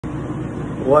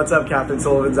What's up, Cathryn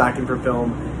Sullivan's acting for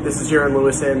film. This is Jaren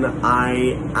Lewison.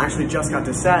 I actually just got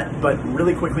to set, but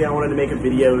really quickly I wanted to make a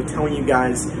video telling you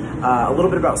guys a little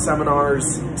bit about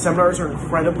seminars. Seminars are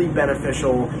incredibly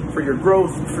beneficial for your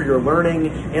growth, for your learning,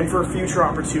 and for future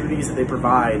opportunities that they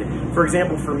provide. For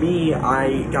example, for me,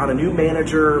 I got a new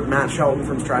manager, Matt Shelton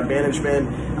from Stride Management,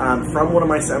 from one of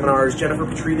my seminars, Jennifer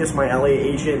Petrides, my LA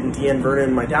agent, and Deanne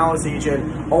Vernon, my Dallas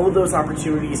agent. All of those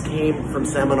opportunities came from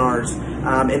seminars.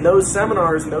 And those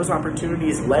seminars and those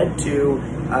opportunities led to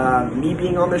me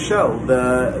being on the show.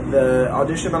 The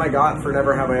audition that I got for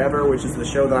Never Have I Ever, which is the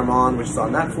show that I'm on, which is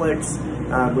on Netflix,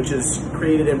 which is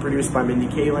created and produced by Mindy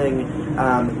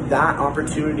Kaling, that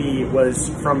opportunity was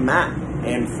from Matt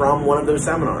and from one of those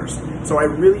seminars. So I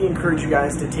really encourage you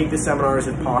guys to take the seminars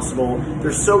if possible.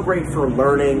 They're so great for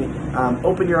learning.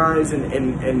 Open your eyes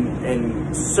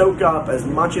and soak up as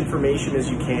much information as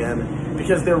you can,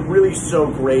 because they're really so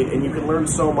great and you can learn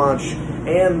so much,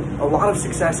 and a lot of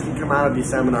success can come out of these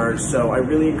seminars. So I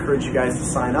really encourage you guys to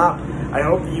sign up. I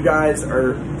hope that you guys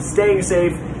are staying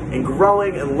safe and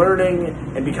growing and learning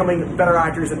and becoming better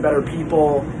actors and better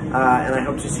people, and I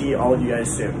hope to see all of you guys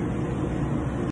soon.